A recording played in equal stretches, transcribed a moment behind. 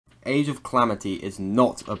Age of Calamity is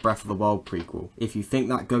not a Breath of the Wild prequel. If you think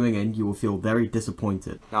that going in, you will feel very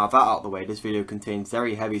disappointed. Now with that out of the way, this video contains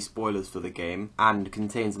very heavy spoilers for the game, and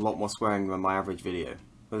contains a lot more swearing than my average video.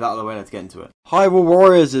 With that out of the way, let's get into it. Hyrule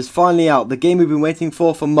Warriors is finally out, the game we've been waiting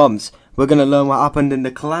for months. We're gonna learn what happened in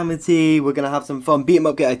the Calamity, we're gonna have some fun, beat 'em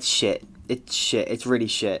up, it's shit. It's shit, it's really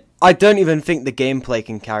shit. I don't even think the gameplay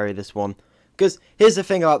can carry this one. Because here's the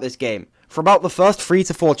thing about this game. For about the first 3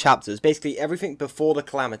 to 4 chapters, basically everything before the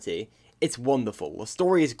Calamity, it's wonderful. The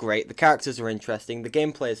story is great, the characters are interesting, the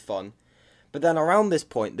gameplay is fun. But then around this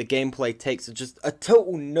point, the gameplay takes just a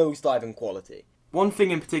total nosedive in quality. One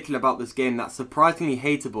thing in particular about this game that's surprisingly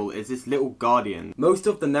hateable is this little guardian. Most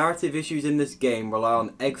of the narrative issues in this game rely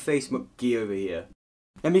on Eggface McGee over here.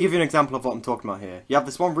 Let me give you an example of what I'm talking about here. You have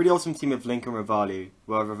this one really awesome team of Link and Rivali,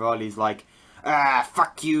 where Rivali's like,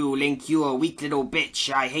 fuck you, Link, you a weak little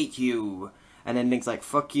bitch, I hate you. And then Link's like,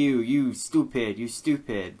 fuck you, you stupid, you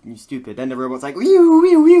stupid, you stupid. Then the robot's like,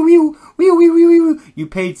 you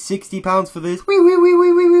paid £60 for this,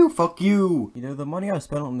 fuck you. You know, the money I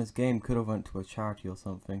spent on this game could have went to a charity or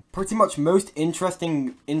something. Pretty much most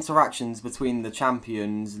interesting interactions between the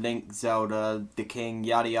champions, Link, Zelda, the king,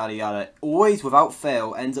 yada yada yada, always without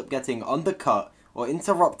fail ends up getting undercut or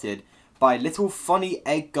interrupted by a little funny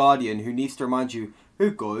egg guardian who needs to remind you,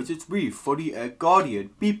 hey guys, it's me, funny egg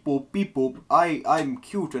guardian, beep boop, I'm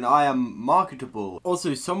cute and I am marketable.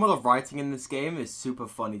 Also, some of the writing in this game is super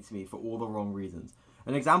funny to me for all the wrong reasons.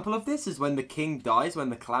 An example of this is when the king dies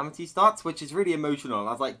when the Calamity starts, which is really emotional.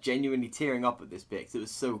 I was like genuinely tearing up at this bit because it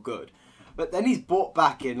was so good. But then he's brought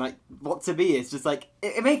back in, like, what to me is just like,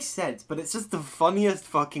 it makes sense, but it's just the funniest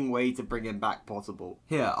fucking way to bring him back possible.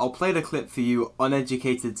 Here, I'll play the clip for you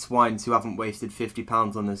uneducated swines who haven't wasted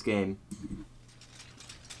 £50 on this game.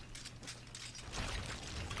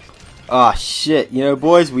 Ah, shit, you know,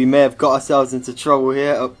 boys, we may have got ourselves into trouble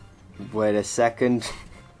here. Oh, wait a second.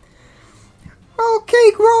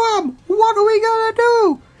 Okay, Graham, what are we gonna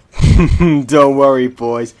do? Don't worry,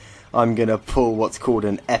 boys. I'm gonna pull what's called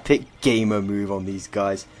an epic gamer move on these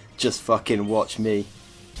guys. Just fucking watch me.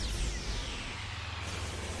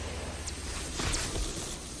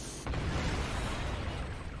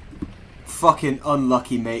 Fucking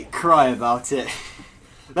unlucky, mate. Cry about it.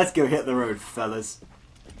 Let's go hit the road, fellas.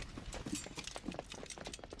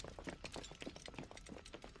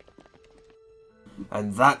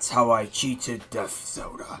 And that's how I cheated Death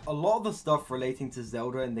Zelda. A lot of the stuff relating to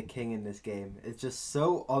Zelda and the King in this game is just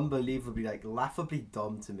so unbelievably, like, laughably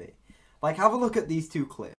dumb to me. Like, have a look at these two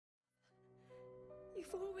clips. You've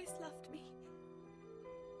always loved me.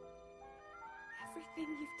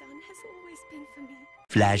 Everything you've done has always been for me.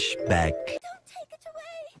 Flashback. Don't take it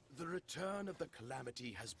away! The return of the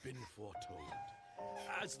Calamity has been foretold.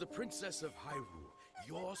 As the Princess of Hyrule,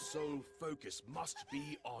 your sole focus must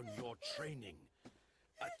be on your training.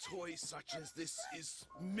 A toy such as this is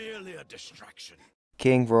merely a distraction.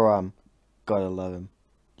 King Roam, gotta love him.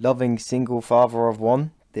 Loving single father of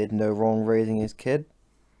one, did no wrong raising his kid.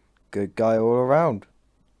 Good guy all around.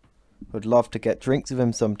 Would love to get drinks with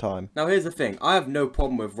him sometime. Now here's the thing, I have no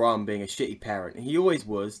problem with Ram being a shitty parent. He always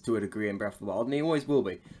was, to a degree, in Breath of the Wild, and he always will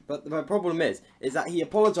be. But the problem is that he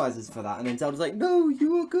apologises for that, and then Zelda's like, no,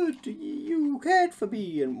 you were good, you cared for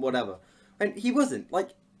me, and whatever. And he wasn't.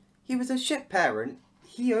 Like, he was a shit parent,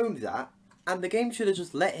 he owned that, and the game should have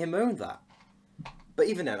just let him own that. But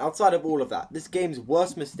even then, outside of all of that, this game's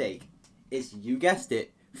worst mistake is, you guessed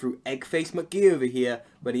it, through Eggface McGee over here,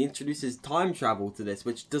 when he introduces time travel to this,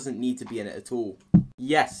 which doesn't need to be in it at all.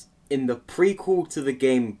 Yes, in the prequel to the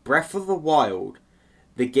game Breath of the Wild,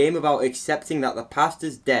 the game about accepting that the past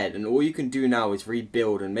is dead and all you can do now is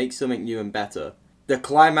rebuild and make something new and better, the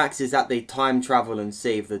climax is that they time travel and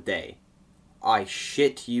save the day. I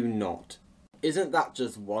shit you not. Isn't that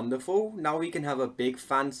just wonderful? Now we can have a big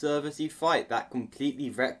fan servicey fight that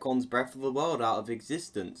completely retcons Breath of the Wild out of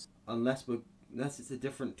existence. Unless it's a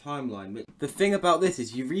different timeline. The thing about this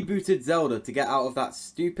is you rebooted Zelda to get out of that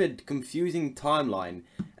stupid, confusing timeline,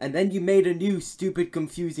 and then you made a new stupid,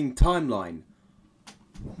 confusing timeline.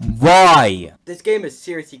 Why? This game has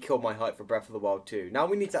seriously killed my hype for Breath of the Wild 2. Now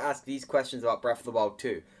we need to ask these questions about Breath of the Wild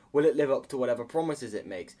 2. Will it live up to whatever promises it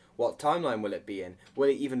makes? What timeline will it be in? Will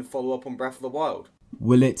it even follow up on Breath of the Wild?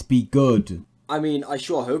 Will it be good? I mean, I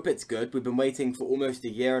sure hope it's good. We've been waiting for almost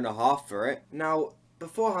 1.5 years for it. Now,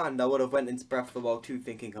 beforehand, I would have went into Breath of the Wild 2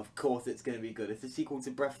 thinking, of course it's going to be good. It's a sequel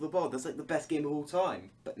to Breath of the Wild. That's like the best game of all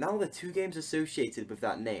time. But now the 2 games associated with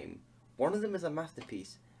that name, one of them is a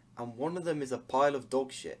masterpiece, and one of them is a pile of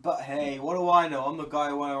dog shit. But hey, what do I know? I'm the guy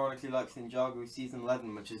who ironically likes Ninjago Season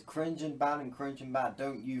 11, which is cringe and bad.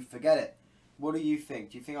 Don't you forget it. What do you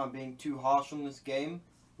think? Do you think I'm being too harsh on this game?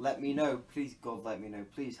 Let me know. Please, God, let me know.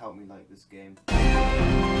 Please help me like this game.